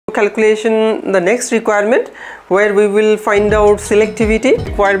calculation the next requirement, where we will find out selectivity.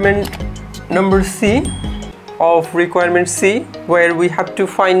 Requirement number C of requirement C, where we have to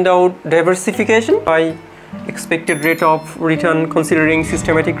find out diversification by expected rate of return considering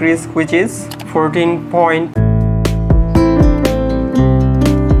systematic risk, which is 14 point.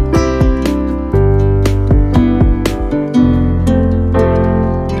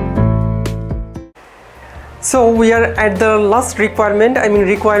 So we are at the last requirement,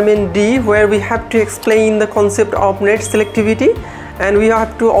 requirement D, where we have to explain the concept of net selectivity, and we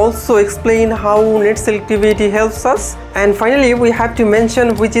have to also explain how net selectivity helps us, and finally we have to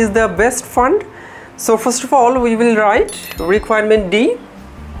mention which is the best fund. So first of all, we will write requirement D,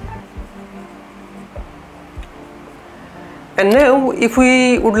 and now if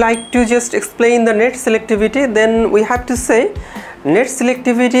we would like to just explain the net selectivity, then we have to say net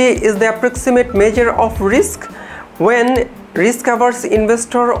selectivity is the approximate measure of risk when risk-averse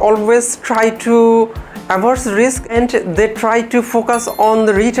investor always try to averse risk and they try to focus on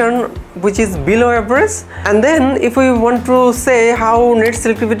the return which is below average. And then if we want to say how net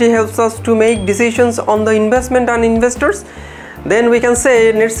selectivity helps us to make decisions on the investment and investors, then we can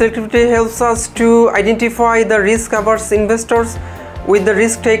say net selectivity helps us to identify the risk-averse investors with the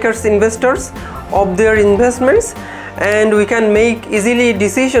risk-takers investors of their investments, and we can make easily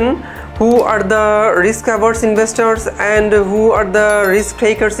decision who are the risk-averse investors and who are the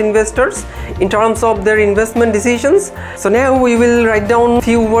risk-takers investors in terms of their investment decisions. So now we will write down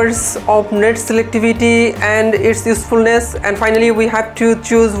few words of net selectivity and its usefulness, and finally we have to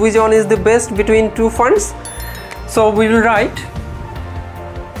choose which one is the best between two funds. So we will write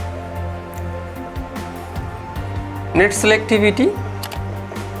net selectivity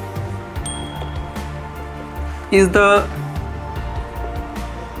is the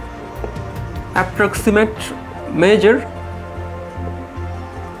approximate measure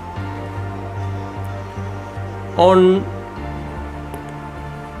on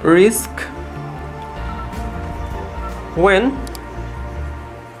risk when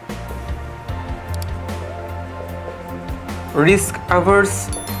risk-averse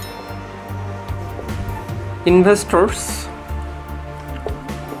investors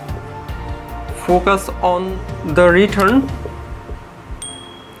focus on the return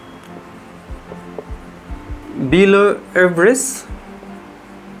below average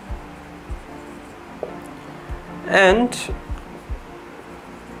and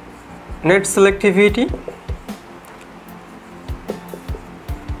net selectivity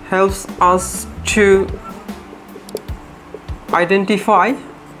helps us to identify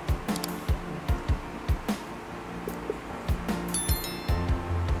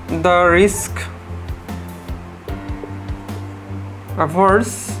the risk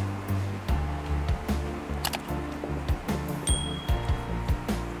averse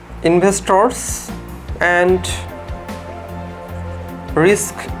investors and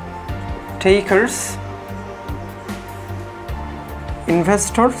risk takers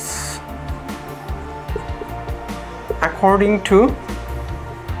investors according to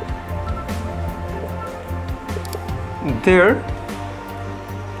their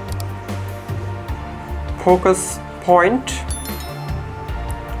focus point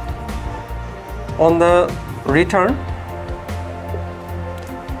on the return.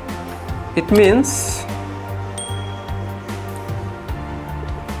 It means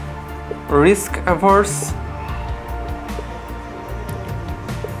risk-averse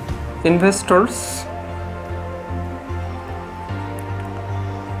investors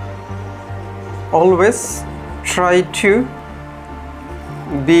always try to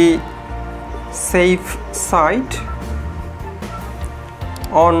be safe side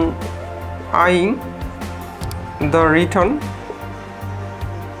on eyeing the return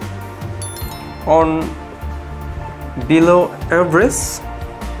on below average.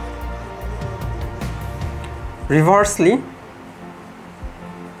 Reversely,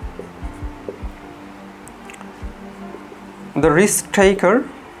 the risk taker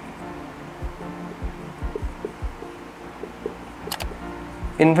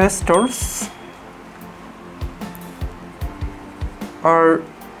investors are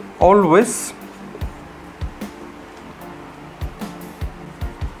always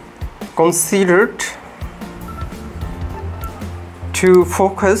considered to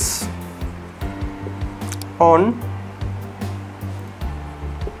focus on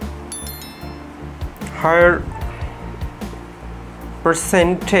higher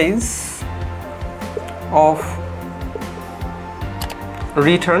percentage of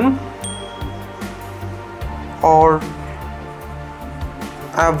return or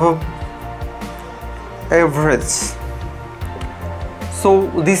above average. So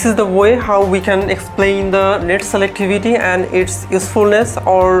this is the way how we can explain the net selectivity and its usefulness,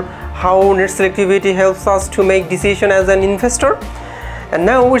 or how net selectivity helps us to make decision as an investor. And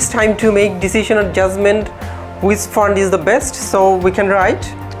now it's time to make decision or judgment which fund is the best. So we can write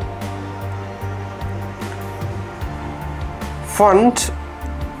fund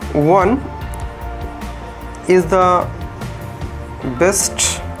 1 is the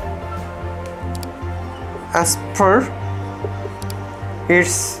best as per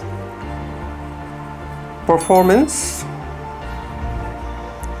its performance,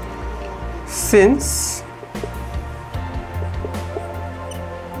 since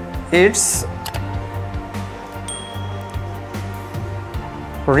its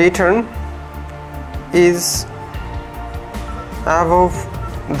return is above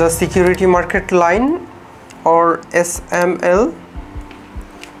the security market line, or SML.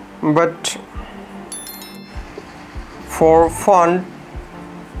 But for fund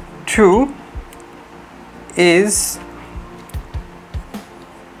 2 is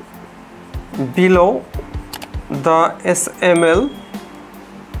below the SML,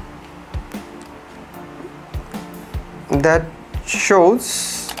 that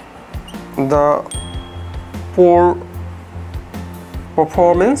shows the poor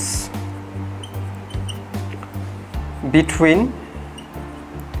performance between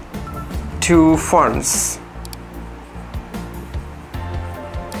two funds.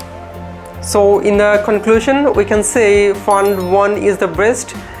 So in the conclusion, we can say fund 1 is the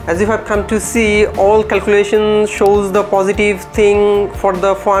best. As you have come to see, all calculation shows the positive thing for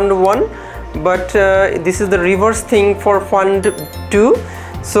the fund 1, but this is the reverse thing for fund 2.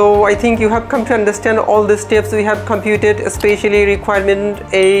 So I think you have come to understand all the steps we have computed, especially requirement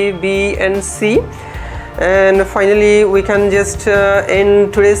A, B and C. And finally we can just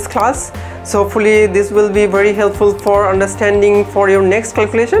end today's class. So hopefully this will be very helpful for understanding for your next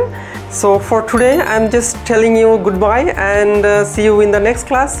calculation. So for today I'm just telling you goodbye, and see you in the next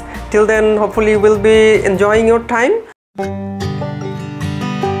class. Till then, hopefully you will be enjoying your time.